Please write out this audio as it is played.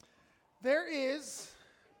There is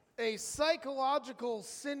a psychological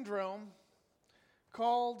syndrome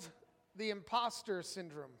called the imposter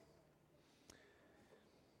syndrome.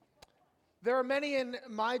 There are many in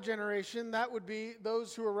my generation, that would be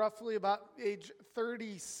those who are roughly about age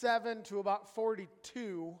 37 to about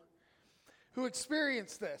 42, who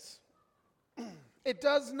experience this. It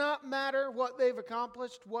does not matter what they've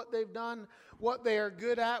accomplished, what they've done, what they are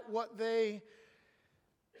good at, what they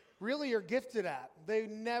really are gifted at. They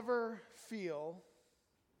never feel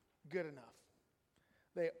good enough.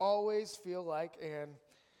 They always feel like an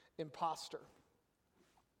imposter.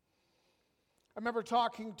 I remember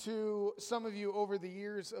talking to some of you over the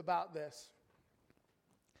years about this.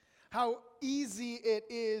 How easy it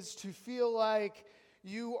is to feel like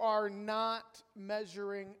you are not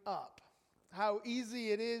measuring up. How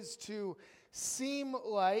easy it is to seem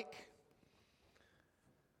like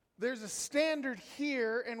there's a standard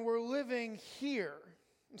here and we're living here.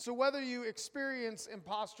 And so whether you experience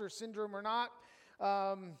imposter syndrome or not,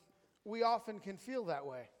 we often can feel that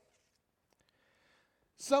way.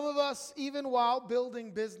 Some of us, even while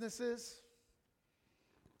building businesses,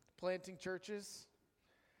 planting churches,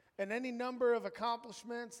 and any number of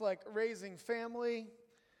accomplishments like raising family,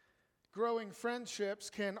 growing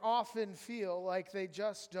friendships, can often feel like they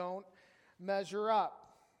just don't measure up.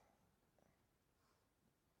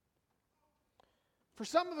 For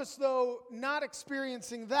some of us, though, not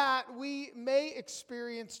experiencing that, we may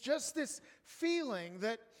experience just this feeling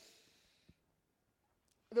that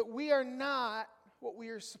we are not what we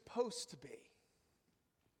are supposed to be.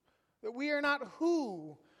 That we are not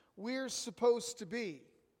who we're supposed to be.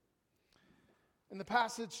 And the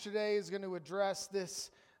passage today is going to address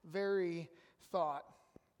this very thought.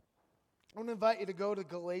 I want to invite you to go to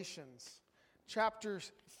Galatians chapter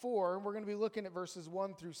 4, and we're going to be looking at verses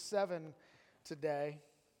 1 through 7 today.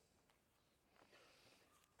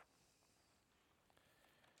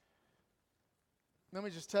 Let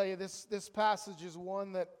me just tell you, this passage is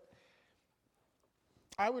one that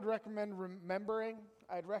I would recommend remembering.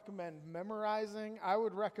 I'd recommend memorizing. I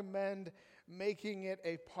would recommend making it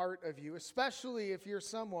a part of you, especially if you're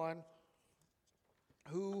someone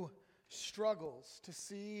who struggles to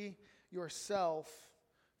see yourself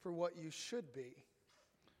for what you should be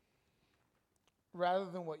rather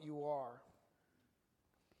than what you are.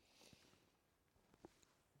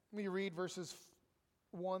 Let me read verses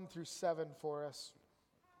 1 through 7 for us.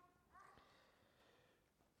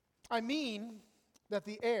 I mean that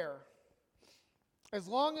the heir, as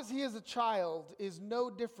long as he is a child, is no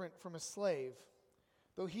different from a slave,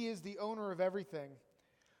 though he is the owner of everything.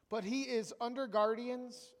 But he is under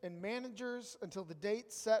guardians and managers until the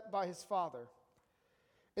date set by his father.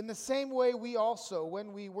 In the same way, we also,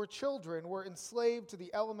 when we were children, were enslaved to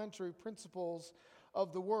the elementary principles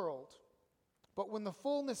of the world. But when the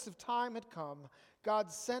fullness of time had come, God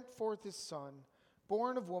sent forth his Son,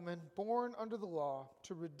 born of woman, born under the law,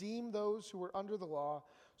 to redeem those who were under the law,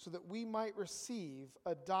 so that we might receive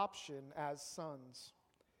adoption as sons.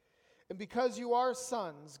 And because you are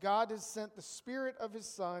sons, God has sent the Spirit of his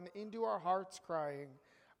Son into our hearts, crying,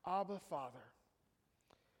 Abba, Father.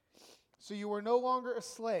 So you are no longer a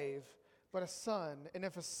slave, but a son, and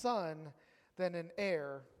if a son, then an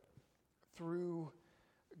heir through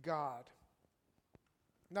God.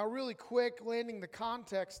 Now, really quick, landing the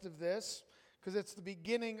context of this, because it's the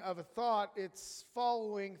beginning of a thought. It's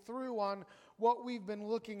following through on what we've been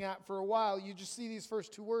looking at for a while. You just see these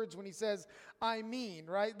first two words when he says, I mean,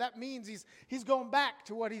 right? That means he's going back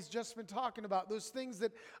to what he's just been talking about. Those things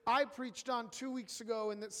that I preached on 2 weeks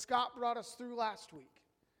ago and that Scott brought us through last week.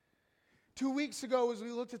 2 weeks ago, as we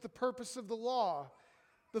looked at the purpose of the law,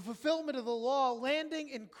 the fulfillment of the law, landing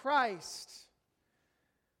in Christ,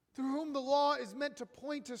 through whom the law is meant to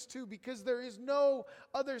point us to, because there is no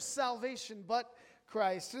other salvation but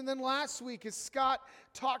Christ. And then last week, as Scott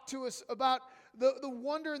talked to us about the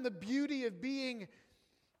wonder and the beauty of being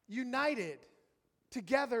united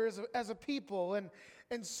together as a people, and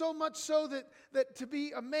so much so that to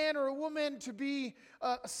be a man or a woman, to be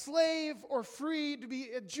a slave or free, to be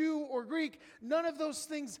a Jew or Greek, none of those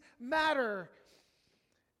things matter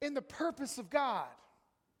in the purpose of God.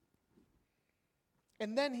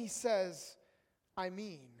 And then he says, I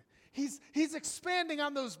mean. He's expanding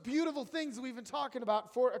on those beautiful things that we've been talking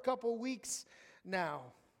about for a couple weeks now.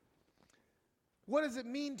 What does it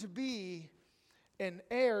mean to be an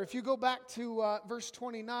heir? If you go back to verse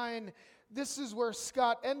 29, this is where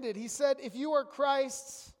Scott ended. He said, if you are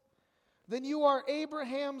Christ's, then you are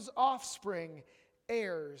Abraham's offspring,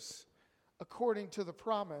 heirs, according to the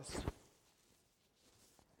promise.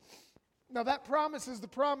 Now that promise is the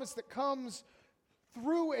promise that comes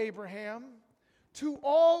through Abraham to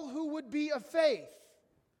all who would be of faith.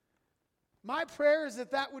 My prayer is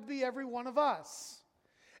that that would be every one of us.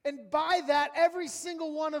 And by that, every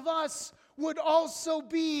single one of us would also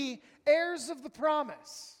be heirs of the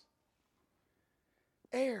promise.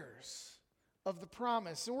 Heirs of the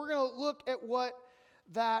promise. And we're going to look at what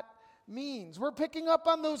that means. We're picking up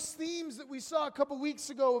on those themes that we saw a couple weeks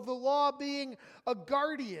ago of the law being a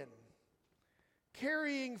guardian,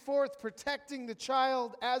 carrying forth, protecting the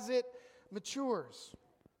child as it matures.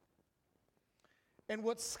 And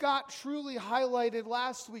what Scott truly highlighted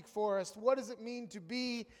last week for us, what does it mean to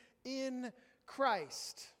be in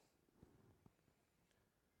Christ?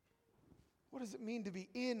 What does it mean to be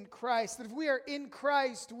in Christ? That if we are in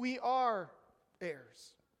Christ, we are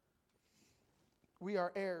heirs. We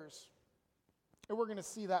are heirs. And we're going to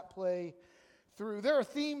see that play through. There are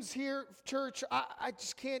themes here, church. I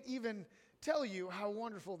just can't even tell you how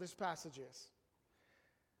wonderful this passage is.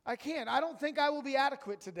 I can't. I don't think I will be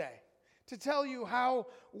adequate today to tell you how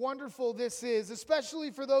wonderful this is,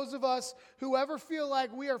 especially for those of us who ever feel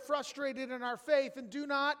like we are frustrated in our faith and do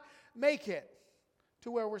not make it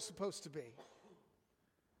to where we're supposed to be.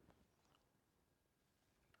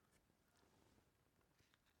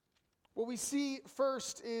 What we see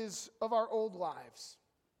first is of our old lives.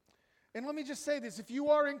 And let me just say this, if you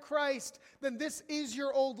are in Christ, then this is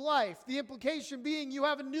your old life. The implication being you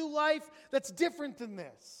have a new life that's different than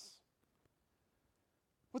this.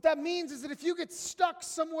 What that means is that if you get stuck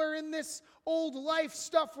somewhere in this old life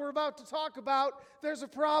stuff we're about to talk about, there's a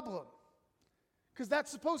problem. Because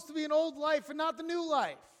that's supposed to be an old life and not the new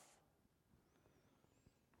life.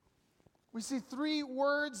 We see three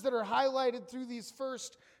words that are highlighted through these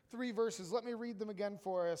first three verses. Let me read them again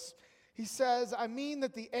for us. He says, I mean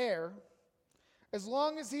that the heir, as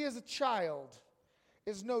long as he is a child,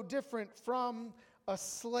 is no different from a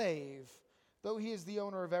slave, though he is the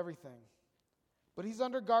owner of everything. But he's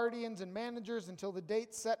under guardians and managers until the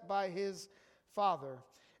date set by his father.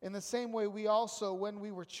 In the same way, we also, when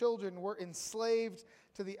we were children, were enslaved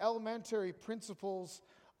to the elementary principles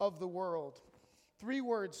of the world. Three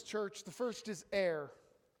words, church. The first is heir.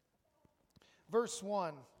 Verse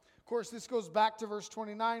 1. Of course, this goes back to verse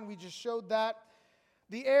 29. We just showed that.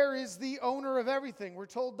 The heir is the owner of everything. We're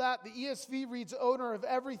told that. The ESV reads owner of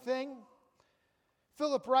everything.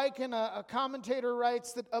 Philip Ryken, a commentator,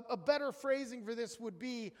 writes that a better phrasing for this would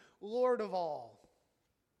be Lord of all.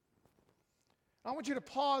 I want you to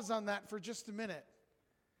pause on that for just a minute.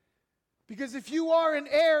 Because if you are an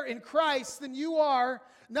heir in Christ, then you are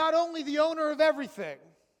not only the owner of everything,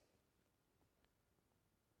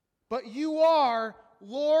 but you are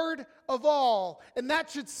Lord of all. And that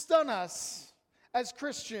should stun us as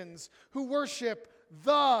Christians who worship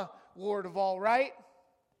the Lord of all, right?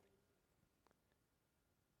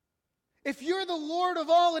 If you're the Lord of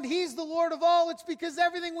all and He's the Lord of all, it's because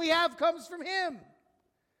everything we have comes from Him.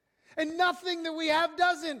 And nothing that we have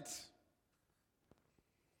doesn't.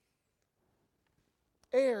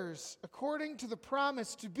 Heirs, according to the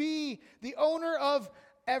promise, to be the owner of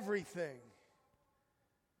everything.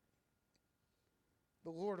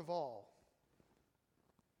 The Lord of all.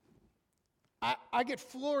 I get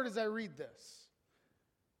floored as I read this.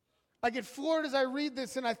 I get floored as I read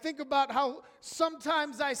this, and I think about how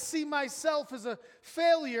sometimes I see myself as a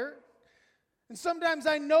failure, and sometimes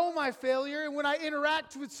I know my failure, and when I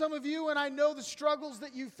interact with some of you and I know the struggles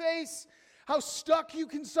that you face, how stuck you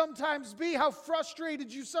can sometimes be, how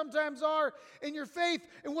frustrated you sometimes are in your faith,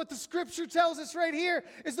 and what the Scripture tells us right here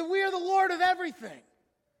is that we are the Lord of everything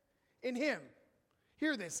in Him.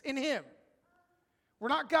 Hear this, in Him. We're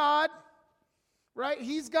not God, right?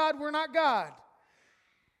 He's God, we're not God.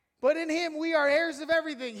 But in Him, we are heirs of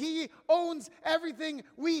everything. He owns everything.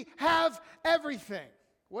 We have everything.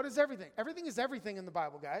 What is everything? Everything is everything in the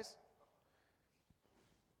Bible, guys.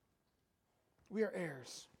 We are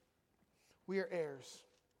heirs. We are heirs.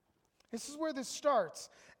 This is where this starts.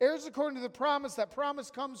 Heirs according to the promise. That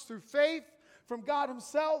promise comes through faith from God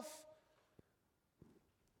Himself.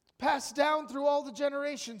 Passed down through all the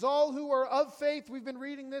generations. All who are of faith, we've been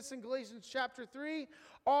reading this in Galatians chapter 3,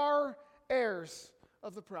 are heirs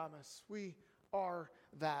of the promise. We are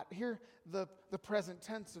that. Hear the present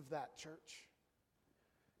tense of that, church.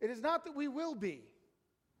 It is not that we will be.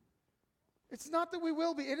 It's not that we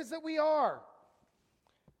will be. It is that we are.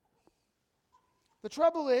 The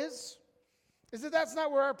trouble is that that's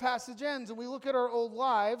not where our passage ends. And we look at our old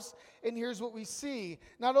lives, and here's what we see.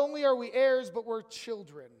 Not only are we heirs, but we're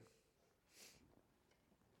children.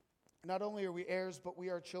 Not only are we heirs, but we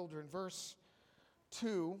are children. Verse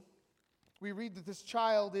 2. We read that this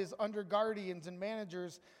child is under guardians and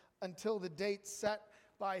managers until the date set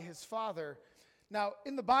by his father. Now,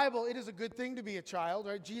 in the Bible, it is a good thing to be a child,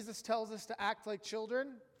 right? Jesus tells us to act like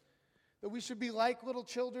children, that we should be like little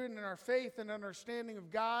children in our faith and understanding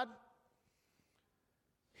of God.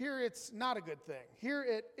 Here, it's not a good thing. Here,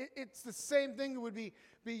 it's the same thing that would be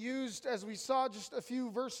used, as we saw just a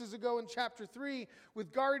few verses ago in chapter 3,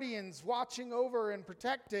 with guardians watching over and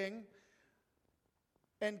protecting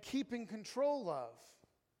and keeping control of.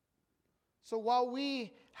 So while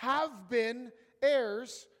we have been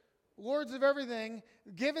heirs, lords of everything,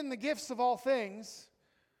 given the gifts of all things,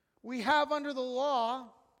 we have under the law,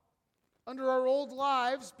 under our old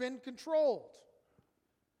lives, been controlled,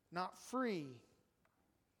 not free.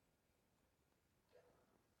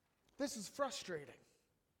 This is frustrating.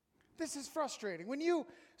 This is frustrating. When you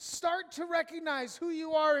start to recognize who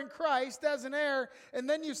you are in Christ as an heir, and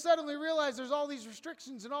then you suddenly realize there's all these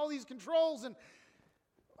restrictions and all these controls, and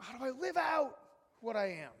how do I live out what I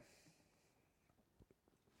am?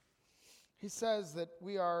 He says that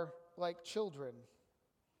we are like children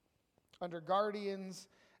under guardians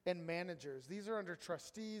and managers. These are under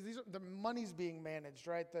trustees. The money's being managed,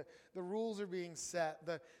 right? The rules are being set.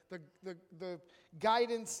 The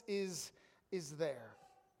guidance is there.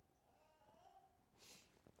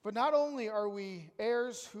 But not only are we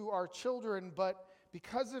heirs who are children, but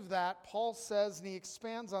because of that, Paul says, and he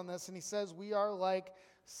expands on this, and he says we are like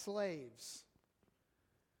slaves.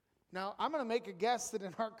 Now, I'm going to make a guess that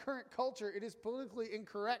in our current culture, it is politically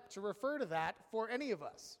incorrect to refer to that for any of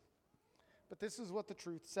us. But this is what the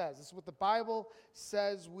truth says. This is what the Bible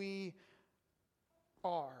says we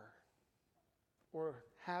are or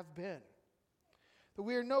have been. That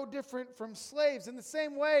we are no different from slaves in the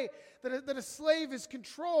same way that a slave is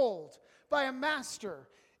controlled by a master,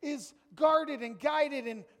 is guarded and guided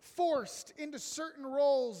and forced into certain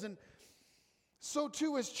roles, and so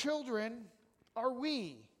too as children are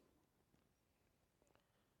we.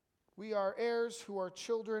 We are heirs who are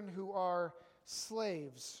children who are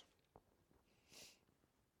slaves.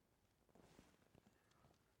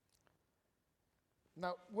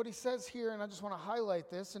 Now, what he says here, and I just want to highlight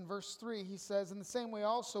this, in verse 3, he says, in the same way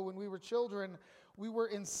also, when we were children, we were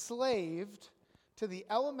enslaved to the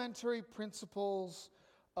elementary principles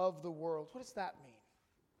of the world. What does that mean?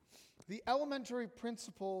 The elementary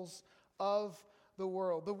principles of the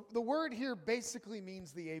world. The word here basically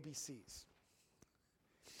means the ABCs.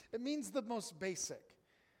 It means the most basic,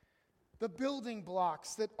 the building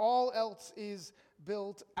blocks that all else is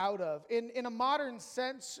built out of. In a modern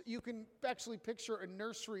sense, you can actually picture a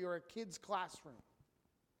nursery or a kid's classroom.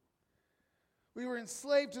 We were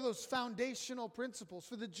enslaved to those foundational principles.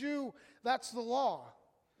 For the Jew, that's the law.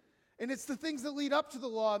 And it's the things that lead up to the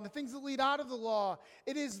law and the things that lead out of the law.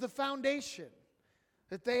 It is the foundation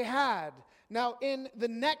that they had. Now, in the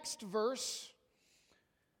next verse,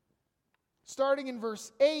 starting in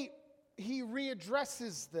verse 8, he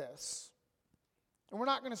readdresses this. And we're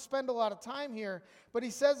not going to spend a lot of time here, but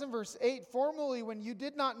he says in verse 8, formerly when you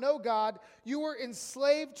did not know God, you were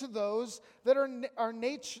enslaved to those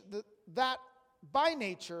that by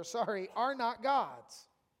nature are not God's.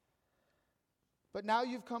 But now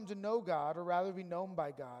you've come to know God, or rather be known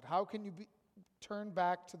by God. How can you turn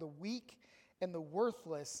back to the weak and the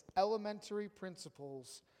worthless elementary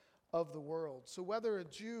principles of the world? So whether a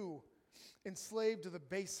Jew enslaved to the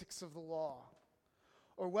basics of the law,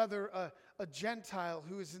 or whether a Gentile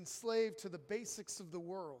who is enslaved to the basics of the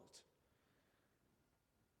world,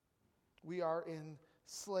 we are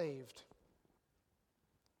enslaved.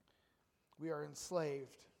 We are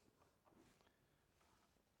enslaved.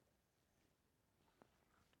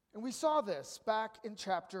 And we saw this back in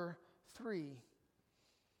chapter 3.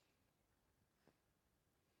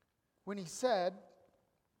 When he said,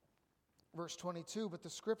 verse 22, but the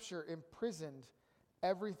scripture imprisoned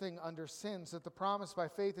everything under sin, so that the promise by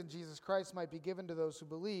faith in Jesus Christ might be given to those who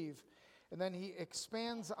believe. And then he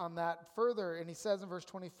expands on that further, and he says in verse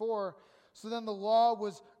 24, so then the law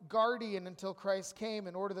was guardian until Christ came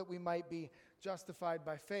in order that we might be justified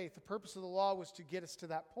by faith. The purpose of the law was to get us to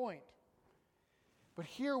that point. But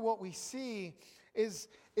here what we see is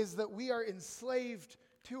that we are enslaved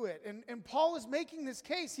to it. And Paul is making this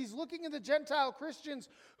case. He's looking at the Gentile Christians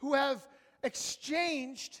who have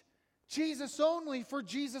exchanged Jesus only for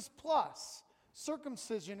Jesus plus,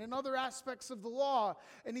 circumcision and other aspects of the law.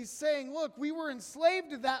 And he's saying, look, we were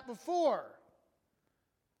enslaved to that before.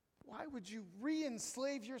 Why would you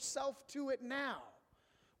re-enslave yourself to it now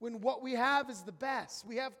when what we have is the best?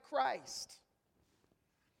 We have Christ.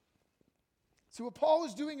 So what Paul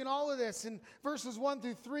is doing in all of this in verses 1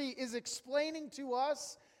 through 3 is explaining to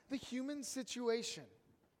us the human situation.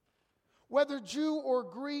 Whether Jew or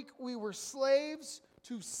Greek, we were slaves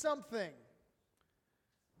to something.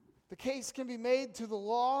 The case can be made to the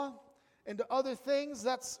law and to other things.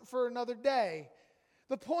 That's for another day.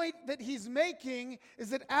 The point that he's making is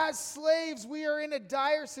that as slaves, we are in a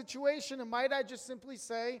dire situation, and might I just simply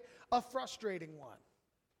say, a frustrating one.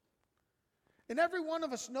 And every one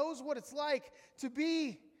of us knows what it's like to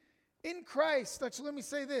be in Christ. Actually, let me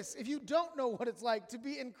say this. If you don't know what it's like to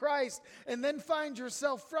be in Christ and then find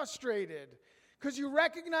yourself frustrated because you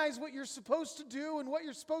recognize what you're supposed to do and what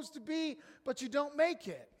you're supposed to be, but you don't make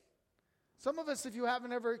it. Some of us, if you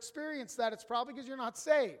haven't ever experienced that, it's probably because you're not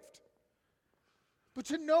saved. But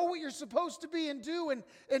to know what you're supposed to be and do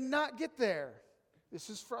and not get there, this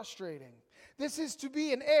is frustrating. This is to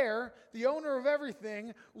be an heir, the owner of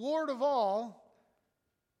everything, Lord of all,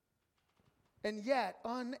 and yet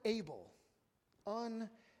unable.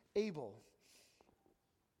 Unable.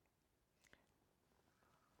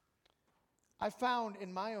 I found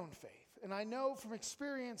in my own faith, and I know from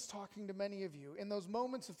experience talking to many of you, in those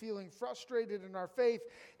moments of feeling frustrated in our faith,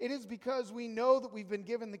 it is because we know that we've been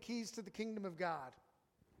given the keys to the kingdom of God.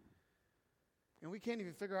 And we can't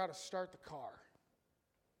even figure out how to start the car.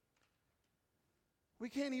 We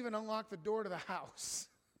can't even unlock the door to the house.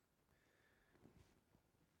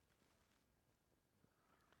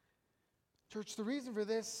 Church, the reason for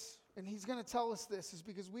this, and he's going to tell us this, is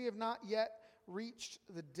because we have not yet reached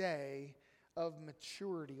the day of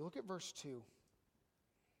maturity. Look at verse 2.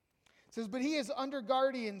 It says, but he is under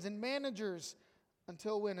guardians and managers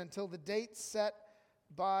until when? Until the date set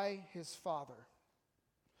by his father.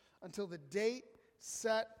 Until the date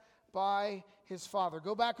set by his father.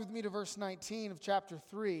 Go back with me to verse 19 of chapter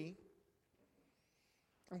 3.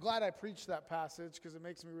 I'm glad I preached that passage because it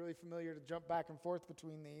makes me really familiar to jump back and forth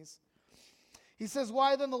between these. He says,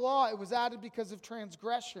 why then the law? It was added because of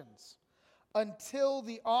transgressions, until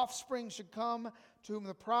the offspring should come to whom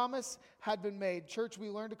the promise had been made. Church, we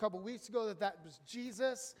learned a couple weeks ago that was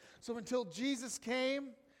Jesus. So until Jesus came,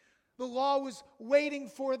 the law was waiting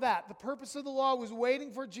for that. The purpose of the law was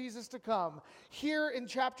waiting for Jesus to come. Here in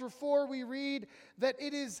chapter 4, we read that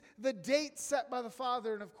it is the date set by the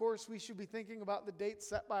Father. And of course, we should be thinking about the date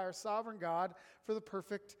set by our sovereign God for the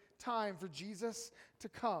perfect time for Jesus to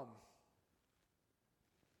come.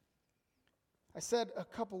 I said a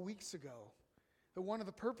couple weeks ago that one of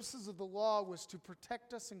the purposes of the law was to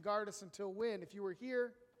protect us and guard us until when? If you were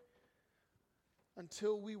here,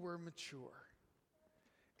 until we were mature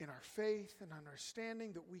in our faith and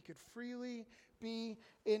understanding that we could freely be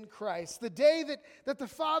in Christ. The day that the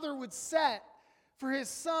Father would set for his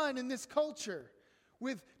Son in this culture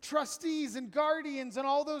with trustees and guardians and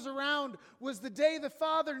all those around was the day the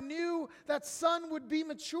Father knew that Son would be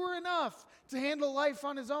mature enough to handle life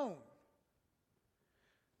on his own.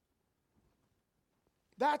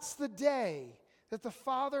 That's the day that the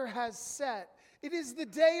Father has set. It is the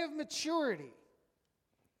day of maturity.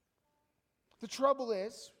 The trouble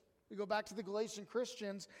is, we go back to the Galatian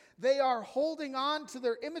Christians, they are holding on to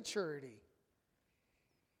their immaturity.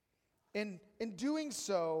 In doing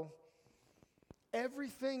so,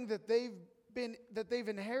 everything that they've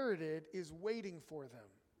inherited is waiting for them.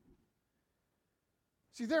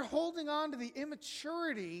 See, they're holding on to the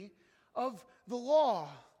immaturity of the law,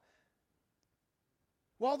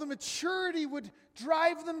 while the maturity would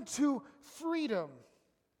drive them to freedom.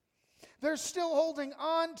 They're still holding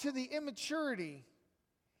on to the immaturity.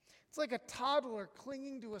 It's like a toddler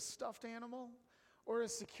clinging to a stuffed animal or a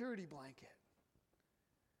security blanket.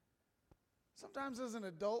 Sometimes as an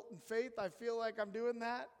adult in faith, I feel like I'm doing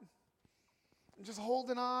that. I'm just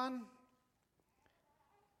holding on.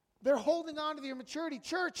 They're holding on to the immaturity.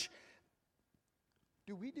 Church,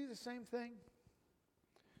 do we do the same thing?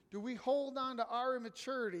 Do we hold on to our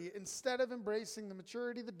immaturity instead of embracing the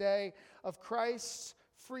maturity of the day of Christ's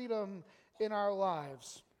freedom in our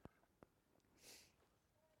lives?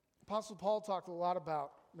 Apostle Paul talked a lot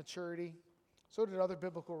about maturity. So did other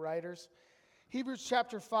biblical writers. Hebrews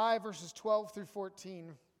chapter 5, verses 12 through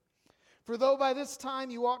 14. For though by this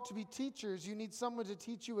time you ought to be teachers, you need someone to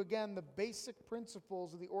teach you again the basic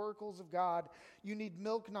principles of the oracles of God. You need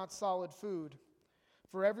milk, not solid food.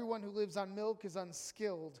 For everyone who lives on milk is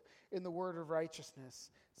unskilled in the word of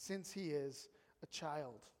righteousness, since he is a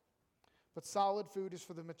child. But solid food is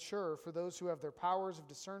for the mature, for those who have their powers of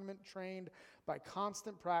discernment trained by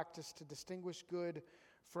constant practice to distinguish good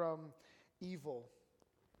from evil.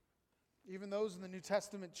 Even those in the New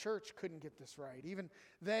Testament church couldn't get this right. Even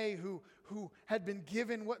they who had been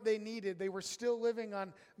given what they needed, they were still living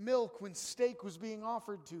on milk when steak was being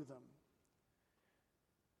offered to them.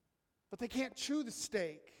 But they can't chew the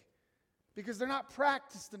steak because they're not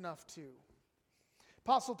practiced enough to.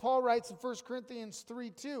 Apostle Paul writes in 1 Corinthians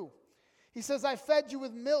 3:2. He says, I fed you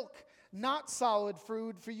with milk, not solid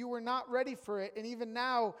food, for you were not ready for it, and even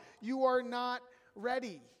now you are not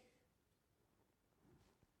ready.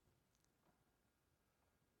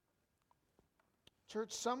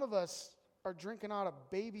 Church, some of us are drinking out of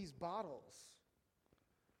babies' bottles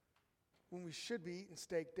when we should be eating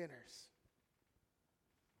steak dinners.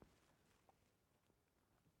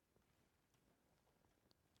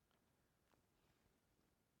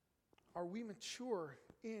 Are we mature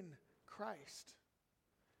in Christ?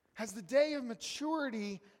 Has the day of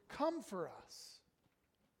maturity come for us?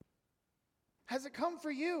 Has it come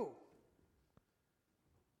for you?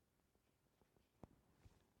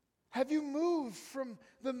 Have you moved from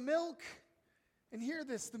the milk, and hear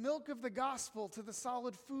this, the milk of the gospel to the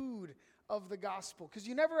solid food of the gospel? Because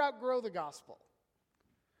you never outgrow the gospel.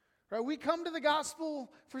 Right? We come to the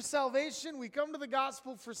gospel for salvation. We come to the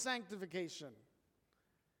gospel for sanctification.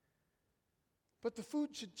 But the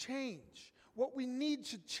food should change. What we need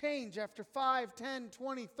should change after 5, 10,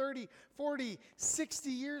 20, 30, 40, 60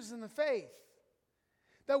 years in the faith.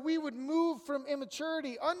 That we would move from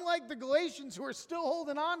immaturity, unlike the Galatians who are still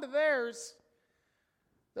holding on to theirs,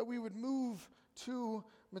 that we would move to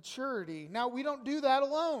maturity. Now, we don't do that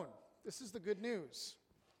alone. This is the good news.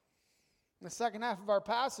 In the second half of our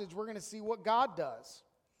passage, we're going to see what God does.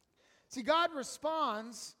 See, God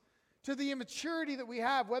responds to the immaturity that we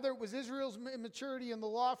have, whether it was Israel's immaturity in the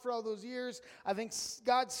law for all those years. I think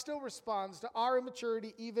God still responds to our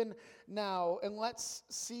immaturity even now. And let's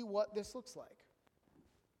see what this looks like.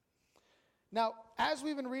 Now, as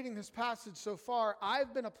we've been reading this passage so far,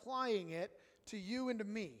 I've been applying it to you and to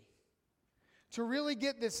me. To really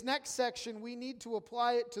get this next section, we need to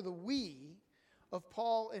apply it to the we of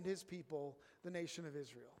Paul and his people, the nation of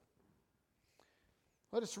Israel.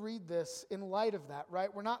 Let us read this in light of that,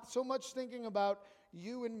 right? We're not so much thinking about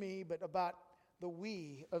you and me, but about the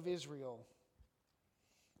we of Israel.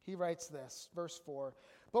 He writes this, verse 4.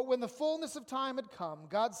 But when the fullness of time had come,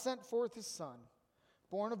 God sent forth his Son,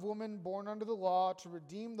 born of woman, born under the law, to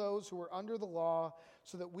redeem those who were under the law,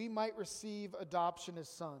 so that we might receive adoption as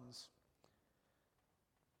sons.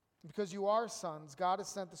 Because you are sons, God has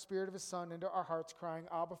sent the Spirit of his Son into our hearts, crying,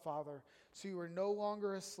 Abba, Father. So you are no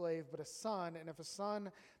longer a slave, but a son, and if a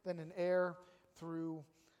son, then an heir through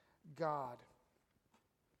God.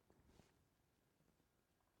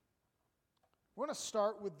 We're going to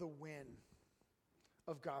start with the win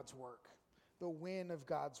of God's work. The win of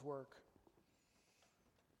God's work.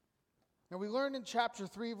 Now we learned in chapter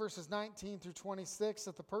 3, verses 19 through 26,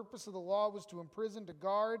 that the purpose of the law was to imprison, to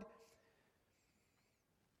guard.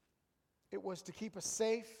 It was to keep us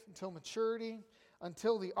safe until maturity,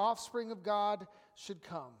 until the offspring of God should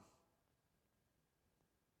come.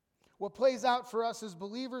 What plays out for us as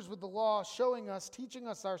believers with the law, showing us, teaching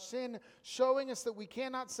us our sin, showing us that we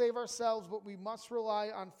cannot save ourselves, but we must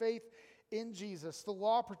rely on faith in Jesus. The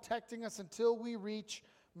law protecting us until we reach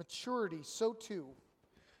maturity. So too,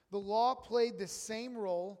 the law played the same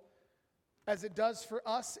role as it does for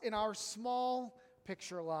us in our small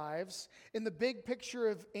picture lives, in the big picture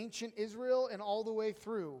of ancient Israel and all the way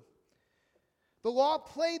through. The law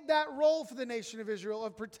played that role for the nation of Israel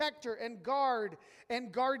of protector and guard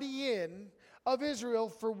and guardian of Israel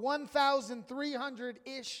for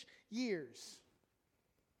 1,300-ish years.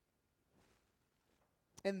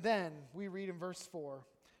 And then we read in verse 4,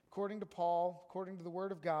 according to Paul, according to the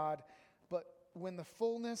word of God, but when the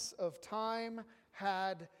fullness of time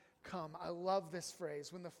had come. I love this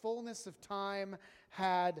phrase. When the fullness of time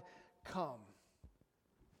had come.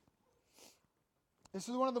 This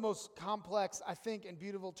is one of the most complex, I think, and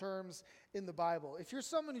beautiful terms in the Bible. If you're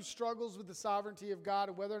someone who struggles with the sovereignty of God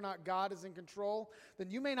and whether or not God is in control, then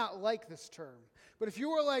you may not like this term. But if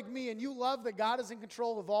you are like me and you love that God is in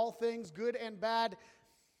control of all things, good and bad,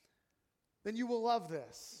 then you will love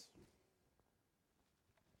this.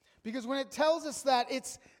 Because when it tells us that,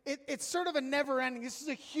 it's sort of a never-ending. This is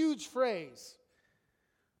a huge phrase.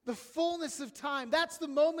 The fullness of time. That's the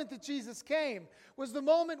moment that Jesus came. Was the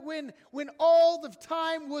moment when all the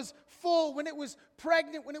time was full, when it was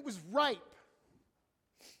pregnant, when it was ripe.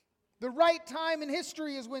 The right time in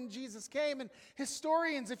history is when Jesus came. And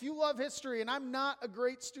historians, if you love history, and I'm not a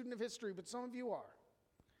great student of history, but some of you are.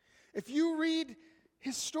 If you read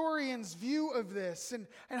historians' view of this and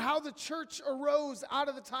how the church arose out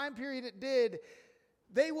of the time period it did,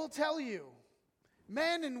 they will tell you,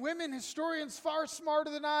 men and women, historians far smarter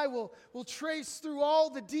than I, will trace through all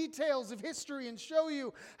the details of history and show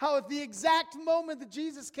you how at the exact moment that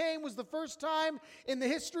Jesus came was the first time in the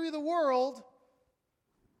history of the world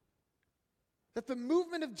that the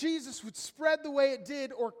movement of Jesus would spread the way it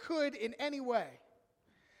did or could in any way.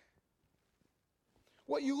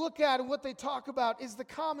 what you look at and what they talk about is the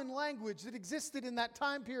common language that existed in that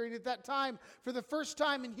time period, at that time, for the first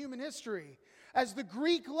time in human history, as the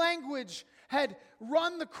Greek language had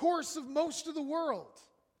run the course of most of the world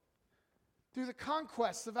through the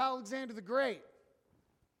conquests of Alexander the Great.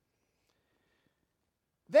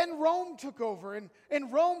 Then Rome took over, and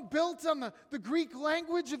Rome built on the Greek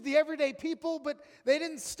language of the everyday people, but they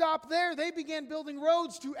didn't stop there. They began building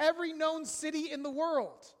roads to every known city in the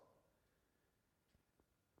world.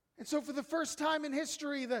 And so for the first time in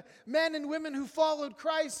history, the men and women who followed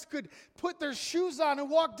Christ could put their shoes on and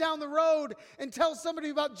walk down the road and tell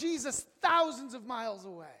somebody about Jesus thousands of miles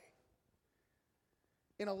away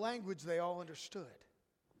in a language they all understood.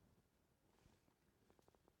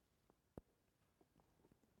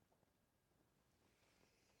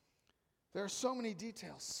 There are so many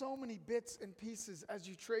details, so many bits and pieces as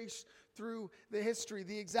you trace through the history,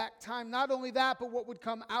 the exact time. Not only that, but what would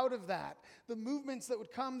come out of that. The movements that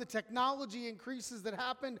would come, the technology increases that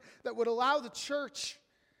happened that would allow the church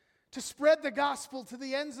to spread the gospel to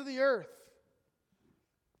the ends of the earth.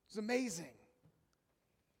 It was amazing.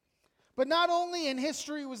 But not only in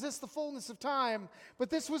history was this the fullness of time, but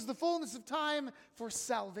this was the fullness of time for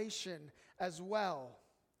salvation as well.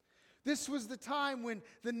 This was the time when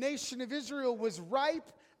the nation of Israel was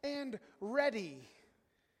ripe and ready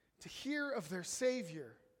to hear of their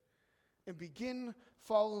Savior and begin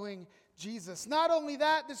following Jesus. Not only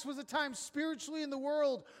that, this was a time spiritually in the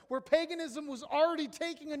world where paganism was already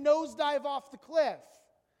taking a nosedive off the cliff.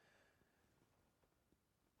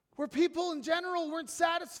 Where people in general weren't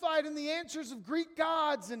satisfied in the answers of Greek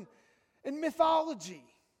gods and mythology.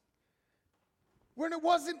 When it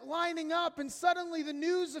wasn't lining up, and suddenly the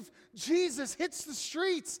news of Jesus hits the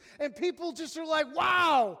streets, and people just are like,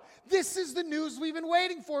 wow, this is the news we've been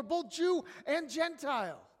waiting for, both Jew and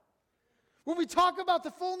Gentile. When we talk about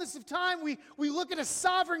the fullness of time, we look at a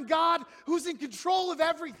sovereign God who's in control of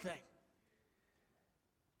everything.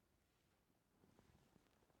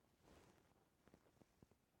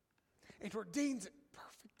 And ordains it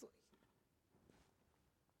perfectly.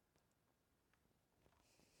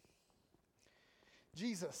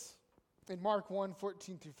 Jesus, in Mark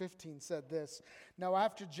 1:14-15, said this, "Now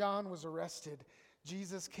after John was arrested,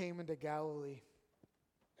 Jesus came into Galilee,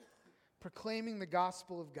 proclaiming the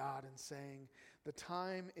gospel of God and saying, 'The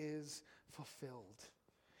time is fulfilled,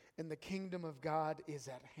 and the kingdom of God is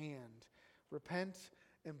at hand. Repent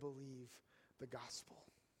and believe the gospel.'"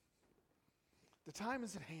 The time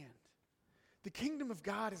is at hand. The kingdom of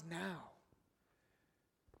God is now.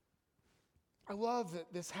 I love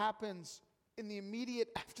that this happens in the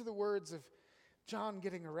immediate after the words of John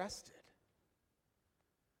getting arrested.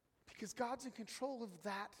 Because God's in control of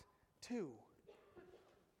that too.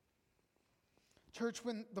 Church,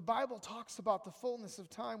 when the Bible talks about the fullness of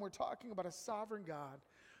time, we're talking about a sovereign God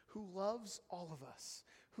who loves all of us,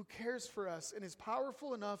 who cares for us, and is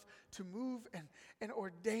powerful enough to move and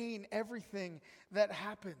ordain everything that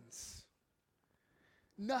happens.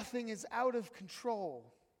 Nothing is out of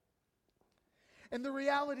control. And the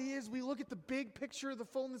reality is we look at the big picture of the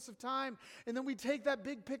fullness of time, and then we take that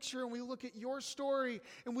big picture and we look at your story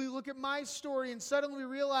and we look at my story, and suddenly we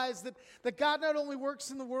realize that God not only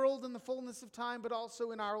works in the world in the fullness of time, but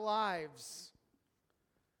also in our lives.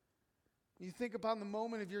 You think upon the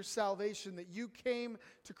moment of your salvation that you came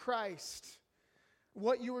to Christ,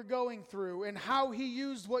 what you were going through, and how He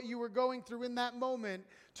used what you were going through in that moment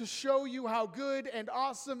to show you how good and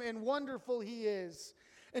awesome and wonderful He is.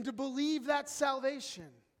 And to believe that salvation.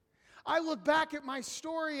 I look back at my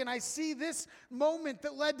story and I see this moment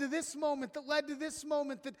that led to this moment, that led to this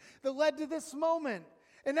moment, that led to this moment.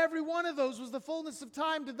 And every one of those was the fullness of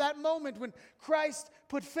time to that moment when Christ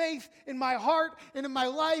put faith in my heart and in my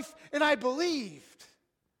life, and I believed.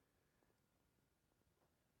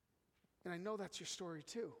 And I know that's your story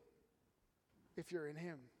too, if you're in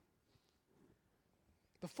Him.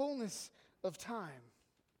 The fullness of time.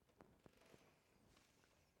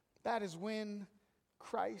 That is when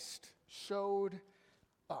Christ showed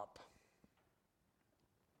up.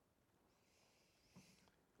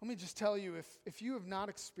 Let me just tell you, if you have not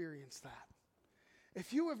experienced that,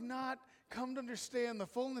 if you have not come to understand the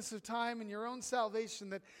fullness of time in your own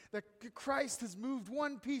salvation, that Christ has moved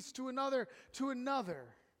one piece to another,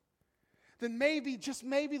 then maybe, just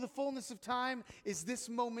maybe, the fullness of time is this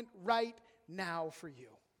moment right now for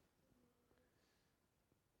you.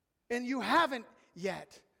 And you haven't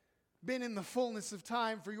yet been in the fullness of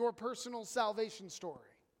time for your personal salvation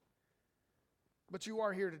story. But you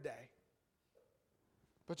are here today.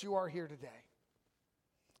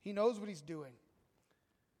 He knows what He's doing.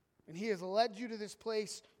 And He has led you to this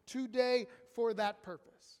place today for that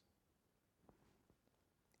purpose.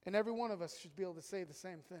 And every one of us should be able to say the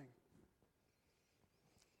same thing.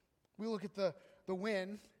 We look at the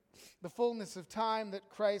when, the fullness of time that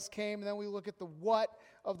Christ came, and then we look at the what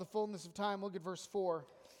of the fullness of time. Look at verse 4.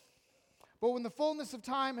 But when the fullness of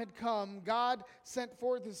time had come, God sent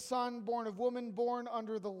forth his Son, born of woman, born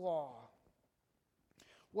under the law.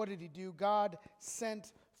 What did he do? God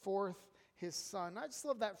sent forth his Son. I just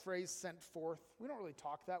love that phrase, sent forth. We don't really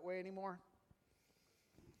talk that way anymore.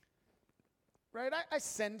 Right? I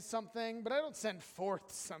send something, but I don't send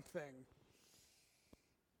forth something.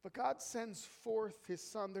 But God sends forth his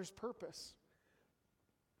Son. There's purpose.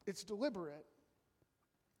 It's deliberate.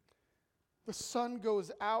 The Son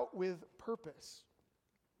goes out with purpose.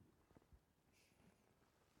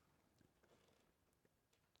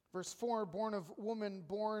 Verse 4, born of woman,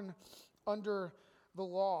 born under the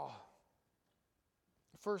law.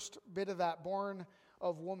 The first bit of that, born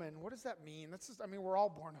of woman. What does that mean? We're all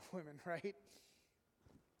born of women, right?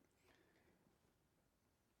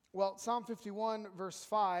 Well, Psalm 51, verse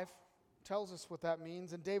 5 tells us what that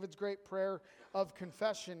means. In David's great prayer of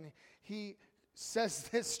confession, he says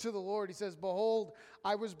this to the Lord. He says, "Behold,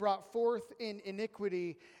 I was brought forth in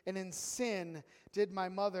iniquity, and in sin did my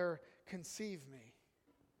mother conceive me."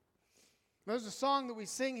 There's a song that we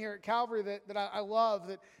sing here at Calvary that I love,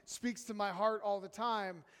 that speaks to my heart all the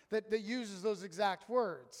time, that uses those exact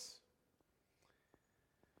words.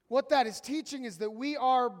 What that is teaching is that we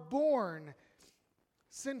are born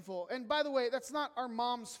sinful. And by the way, that's not our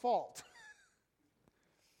mom's fault.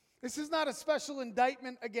 This is not a special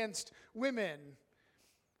indictment against women.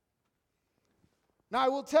 Now, I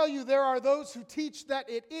will tell you, there are those who teach that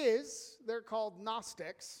it is. They're called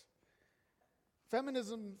Gnostics.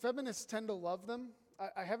 Feminists tend to love them.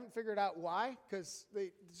 I haven't figured out why, because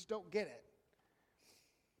they just don't get it.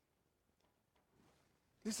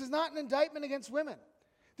 This is not an indictment against women.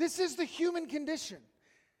 This is the human condition.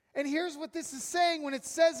 And here's what this is saying when it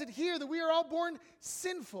says it here, that we are all born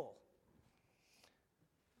sinful.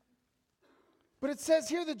 But it says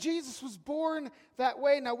here that Jesus was born that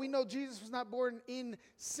way. Now, we know Jesus was not born in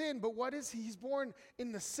sin, but what is he? He's born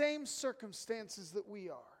in the same circumstances that we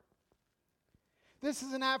are. This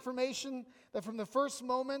is an affirmation that from the first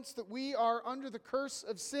moments that we are under the curse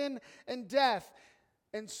of sin and death,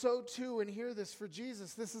 and so too, and hear this for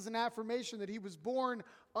Jesus, this is an affirmation that he was born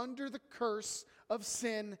under the curse of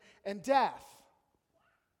sin and death.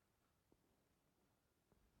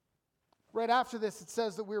 Right after this, it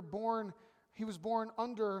says that he was born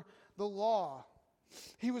under the law.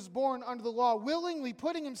 He was born under the law, willingly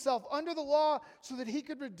putting himself under the law so that he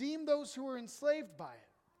could redeem those who were enslaved by it.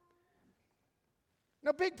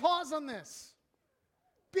 Now, big pause on this.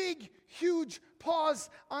 Big, huge pause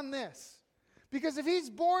on this. Because if he's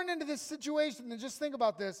born into this situation, then just think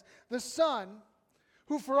about this. The Son,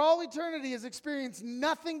 who for all eternity has experienced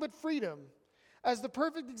nothing but freedom, as the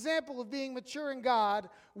perfect example of being mature in God,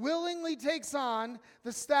 willingly takes on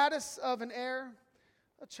the status of an heir,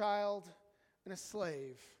 a child, and a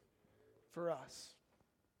slave for us.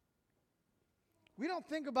 We don't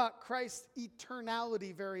think about Christ's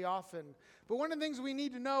eternality very often. But one of the things we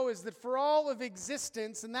need to know is that for all of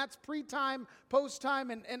existence, and that's pre-time,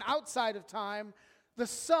 post-time, and outside of time, the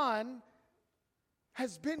Son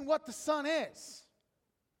has been what the Son is.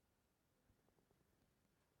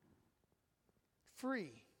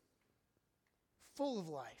 Free. Full of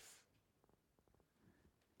life.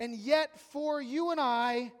 And yet for you and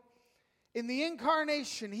I, in the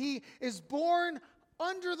incarnation, he is born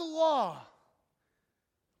under the law.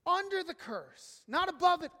 Under the curse. Not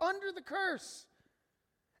above it, under the curse.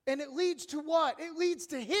 And it leads to what? It leads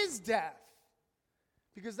to his death.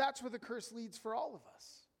 Because that's where the curse leads for all of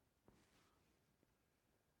us.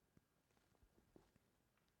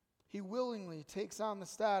 He willingly takes on the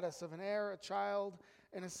status of an heir, a child,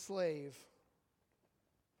 and a slave.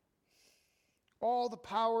 All the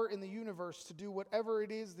power in the universe to do whatever it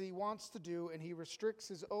is that he wants to do, and he restricts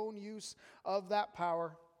his own use of that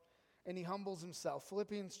power. And he humbles himself.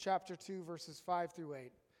 Philippians chapter 2, verses 5 through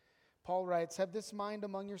 8. Paul writes, "Have this mind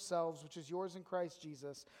among yourselves, which is yours in Christ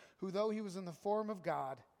Jesus, who though he was in the form of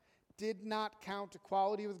God, did not count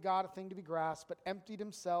equality with God a thing to be grasped, but emptied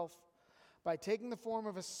himself by taking the form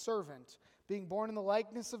of a servant, being born in the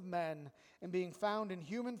likeness of men, and being found in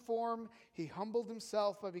human form, he humbled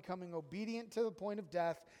himself by becoming obedient to the point of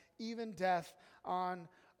death, even death on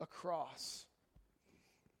a cross."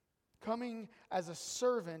 Coming as a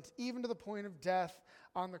servant, even to the point of death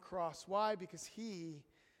on the cross. Why? Because he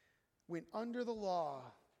went under the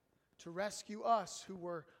law to rescue us who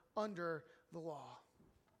were under the law.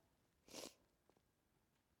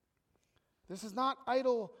 This is not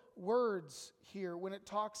idle words here when it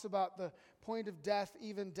talks about the point of death,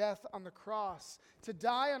 even death on the cross. To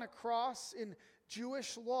die on a cross in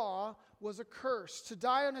Jewish law was a curse. To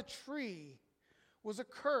die on a tree was a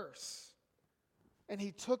curse. And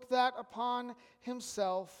he took that upon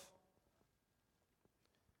himself.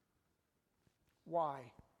 Why?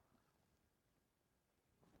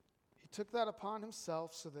 He took that upon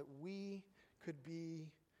himself so that we could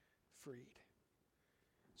be freed.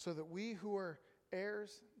 So that we who are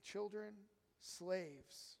heirs, children,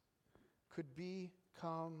 slaves, could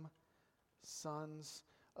become sons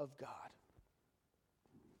of God.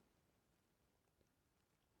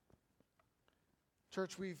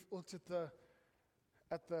 Church, we've looked at the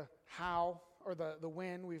how, or the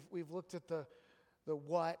when. We've looked at the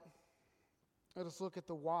what. Let us look at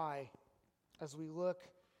the why as we look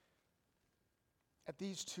at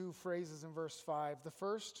these two phrases in verse 5. The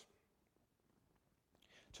first,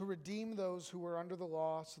 to redeem those who were under the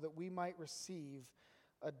law so that we might receive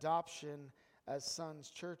adoption as sons.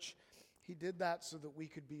 Church, he did that so that we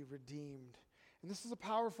could be redeemed. And this is a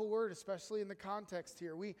powerful word, especially in the context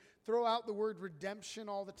here. We throw out the word redemption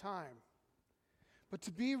all the time. But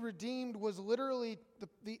to be redeemed was literally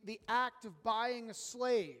the act of buying a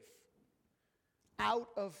slave out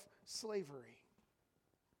of slavery.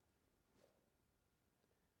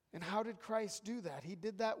 And how did Christ do that? He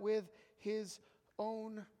did that with his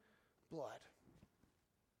own blood.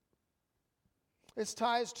 This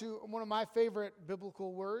ties to one of my favorite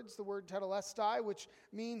biblical words, the word tetelestai, which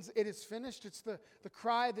means it is finished. It's the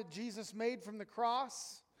cry that Jesus made from the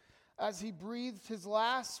cross as he breathed his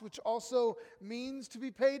last, which also means to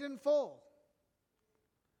be paid in full.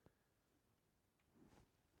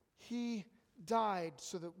 He died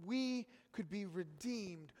so that we could be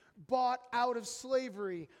redeemed, bought out of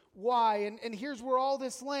slavery. Why? And here's where all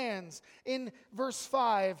this lands in verse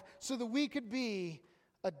 5, so that we could be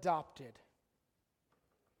adopted.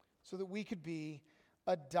 So that we could be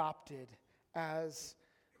adopted as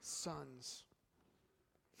sons.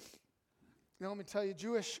 Now let me tell you,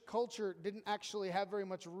 Jewish culture didn't actually have very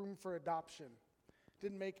much room for adoption.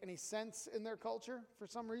 Didn't make any sense in their culture for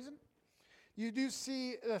some reason. You do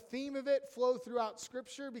see the theme of it flow throughout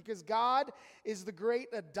Scripture because God is the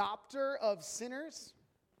great adopter of sinners.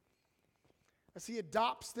 As he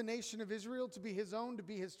adopts the nation of Israel to be his own, to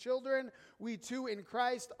be his children, we too in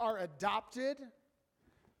Christ are adopted.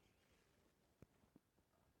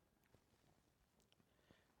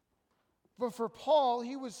 But for Paul,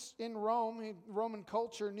 he was in Rome. Roman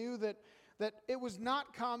culture knew that it was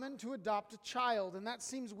not common to adopt a child. And that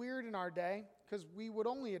seems weird in our day because we would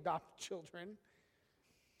only adopt children.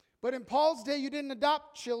 But in Paul's day, you didn't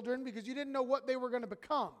adopt children because you didn't know what they were going to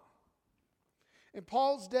become. In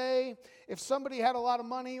Paul's day, if somebody had a lot of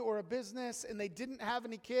money or a business and they didn't have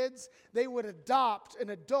any kids, they would adopt an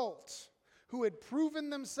adult who had proven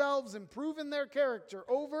themselves and proven their character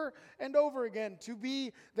over and over again to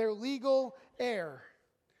be their legal heir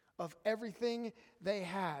of everything they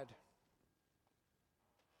had.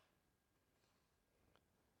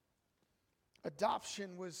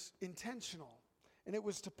 Adoption was intentional, and it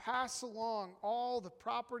was to pass along all the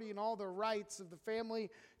property and all the rights of the family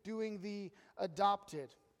doing the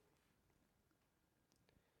adopted.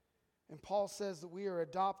 And Paul says that we are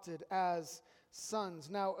adopted as sons.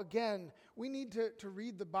 Now, again, we need to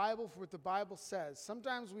read the Bible for what the Bible says.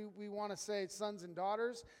 Sometimes we want to say sons and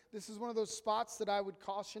daughters. This is one of those spots that I would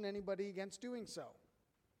caution anybody against doing so.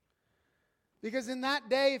 Because in that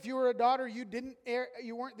day, if you were a daughter, you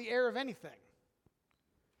weren't the heir of anything.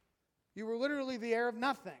 You were literally the heir of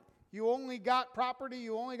nothing. You only got property,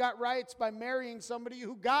 you only got rights by marrying somebody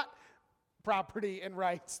who got property and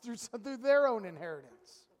rights through their own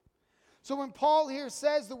inheritance. So when Paul here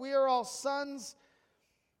says that we are all sons,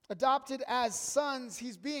 adopted as sons,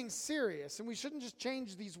 he's being serious, and we shouldn't just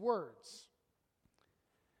change these words.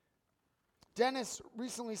 Dennis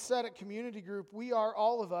recently said at Community Group, we are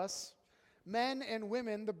all of us, men and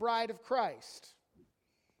women, the bride of Christ.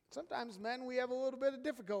 Sometimes men, we have a little bit of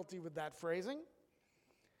difficulty with that phrasing.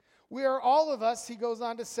 We are all of us, he goes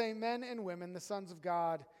on to say, men and women, the sons of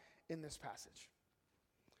God in this passage.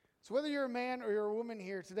 So whether you're a man or you're a woman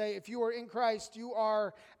here today, if you are in Christ, you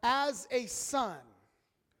are as a son,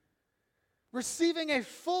 receiving a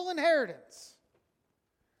full inheritance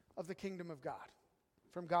of the kingdom of God,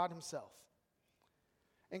 from God himself.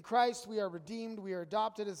 In Christ, we are redeemed, we are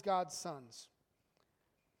adopted as God's sons.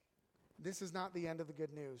 This is not the end of the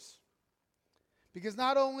good news. Because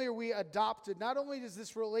not only are we adopted, not only is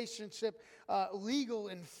this relationship legal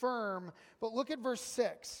and firm, but look at verse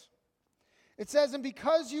 6. It says, and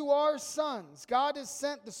because you are sons, God has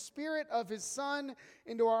sent the Spirit of his Son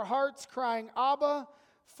into our hearts, crying, Abba,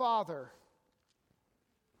 Father,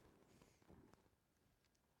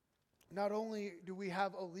 not only do we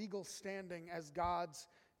have a legal standing as God's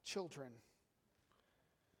children,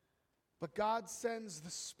 but God sends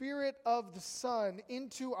the Spirit of the Son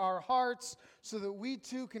into our hearts so that we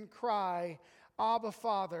too can cry, Abba,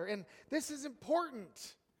 Father. And this is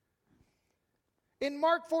important. In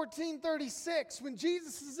Mark 14:36, when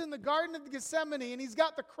Jesus is in the Garden of Gethsemane and he's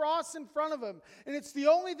got the cross in front of him, and it's the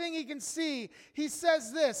only thing he can see, he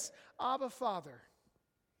says this, Abba, Father,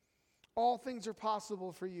 all things are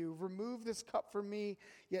possible for you. Remove this cup from me,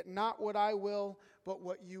 yet not what I will, but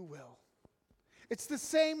what you will. It's the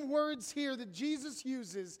same words here that Jesus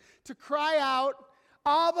uses to cry out,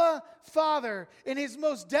 Abba, Father, in his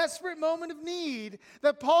most desperate moment of need,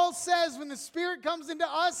 that Paul says when the Spirit comes into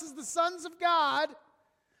us as the sons of God,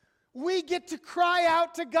 we get to cry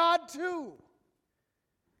out to God too.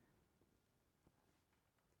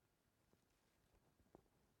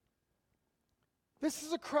 This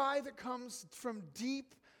is a cry that comes from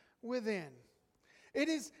deep within. It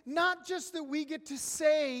is not just that we get to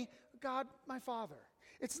say, God, my Father.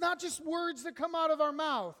 It's not just words that come out of our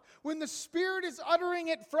mouth. When the Spirit is uttering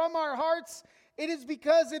it from our hearts, it is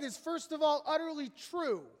because it is, first of all, utterly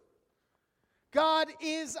true. God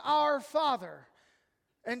is our Father.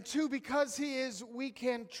 And two, because He is, we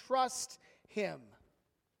can trust Him.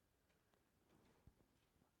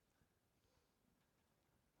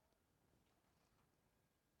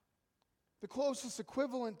 The closest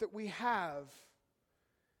equivalent that we have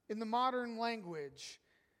in the modern language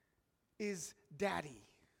is daddy.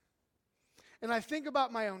 And I think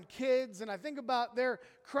about my own kids, and I think about their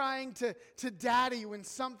crying to daddy when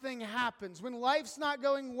something happens, when life's not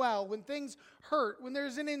going well, when things hurt, when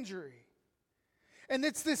there's an injury. And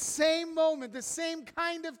it's this same moment, the same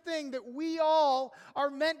kind of thing that we all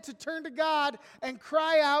are meant to turn to God and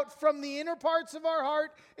cry out from the inner parts of our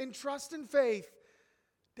heart in trust and faith,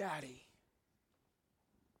 Daddy.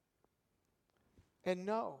 And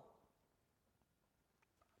know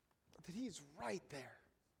that He is right there.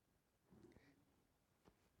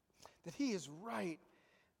 That He is right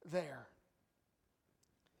there.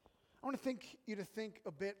 I want you to think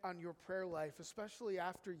a bit on your prayer life, especially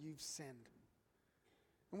after you've sinned.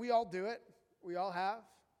 And we all do it. We all have.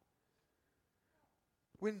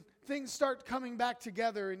 When things start coming back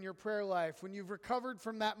together in your prayer life, when you've recovered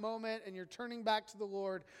from that moment and you're turning back to the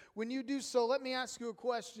Lord, when you do so, let me ask you a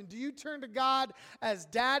question. Do you turn to God as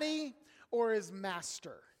daddy or as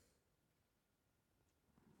master?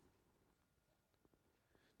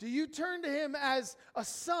 Do you turn to Him as a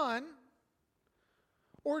son,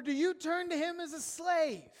 or do you turn to Him as a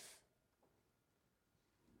slave?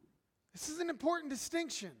 This is an important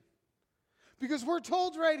distinction, because we're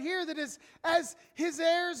told right here that as His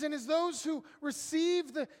heirs and as those who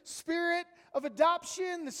receive the Spirit of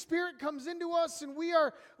adoption, the Spirit comes into us and we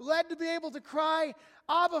are led to be able to cry,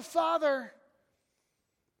 Abba, Father.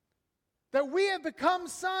 That we have become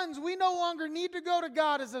sons. We no longer need to go to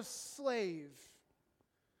God as a slave.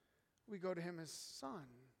 We go to Him as son.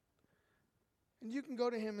 And you can go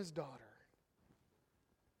to Him as daughter.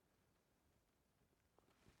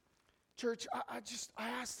 Church, I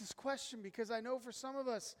ask this question because I know for some of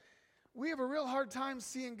us, we have a real hard time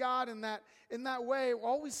seeing God in that way.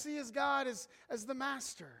 All we see is God as the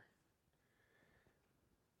master.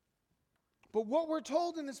 But what we're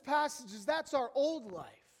told in this passage is that's our old life.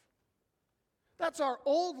 That's our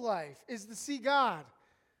old life, is to see God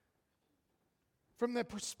from the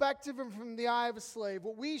perspective and from the eye of a slave.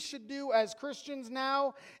 What we should do as Christians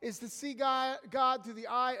now is to see God through the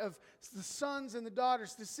eye of the sons and the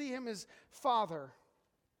daughters, to see Him as Father.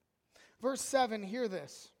 Verse 7, hear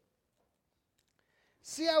this.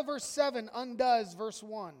 See how verse 7 undoes verse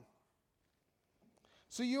 1.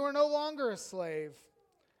 So you are no longer a slave,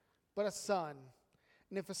 but a son.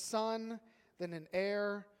 And if a son, then an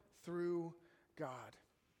heir through God.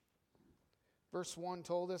 Verse 1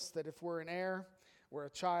 told us that if we're an heir, we're a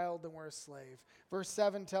child, then we're a slave. Verse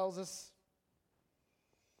 7 tells us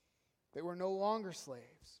that we're no longer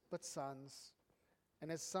slaves, but sons. And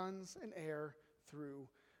as sons, an heir through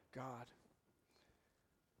God.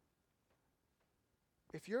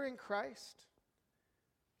 If you're in Christ,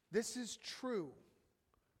 this is true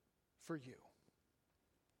for you.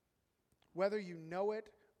 Whether you know it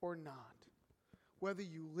or not. Whether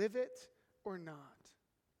you live it or not.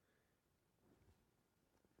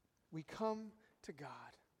 We come to God,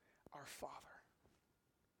 our Father.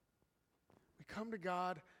 We come to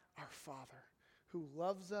God, our Father, who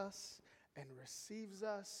loves us and receives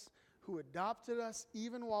us, who adopted us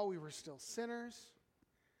even while we were still sinners,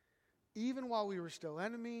 even while we were still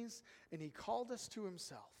enemies, and He called us to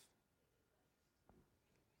Himself.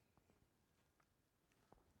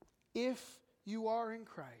 If you are in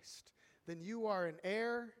Christ, then you are an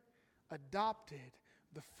heir, adopted,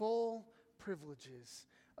 the full privileges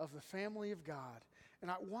of the family of God. And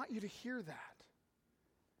I want you to hear that.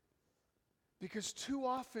 Because too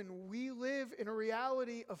often we live in a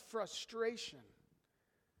reality of frustration.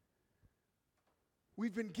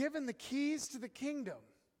 We've been given the keys to the kingdom.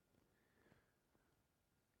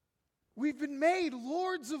 We've been made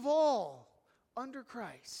lords of all under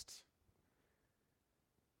Christ.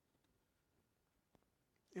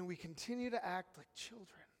 And we continue to act like children.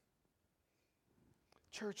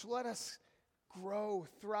 Church, let us grow,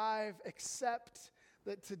 thrive, accept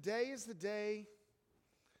that today is the day,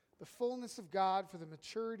 the fullness of God for the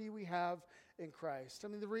maturity we have in Christ. I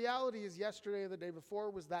mean, the reality is yesterday or the day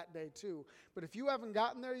before was that day too. But if you haven't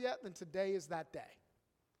gotten there yet, then today is that day.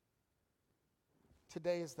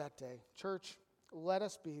 Today is that day. Church, let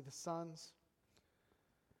us be the sons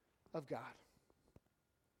of God.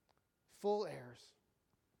 Full heirs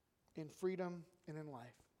in freedom and in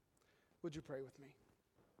life. Would you pray with me?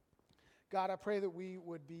 God, I pray that we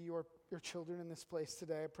would be your children in this place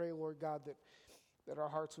today. I pray, Lord God, that our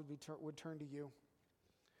hearts would turn to you.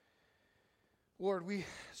 Lord, we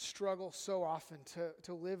struggle so often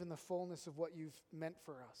to live in the fullness of what you've meant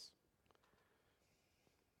for us.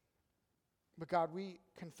 But God, we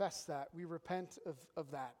confess that. We repent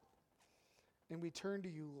of that. And we turn to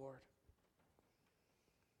you, Lord.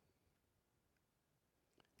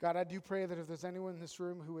 God, I do pray that if there's anyone in this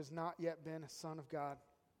room who has not yet been a son of God,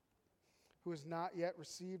 who has not yet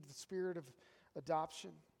received the spirit of adoption,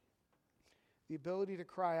 the ability to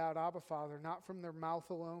cry out, Abba, Father, not from their mouth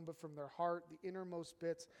alone, but from their heart, the innermost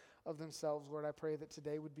bits of themselves, Lord, I pray that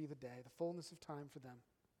today would be the day, the fullness of time for them.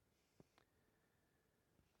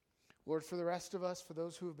 Lord, for the rest of us, for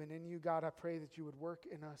those who have been in you, God, I pray that you would work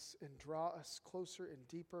in us and draw us closer and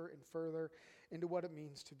deeper and further into what it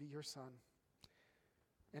means to be your son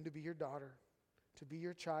and to be your daughter, to be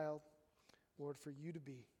your child, Lord, for you to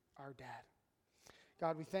be our dad.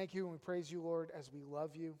 God, we thank you and we praise you, Lord, as we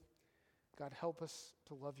love you. God, help us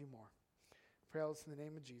to love you more. I pray all this in the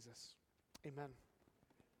name of Jesus. Amen.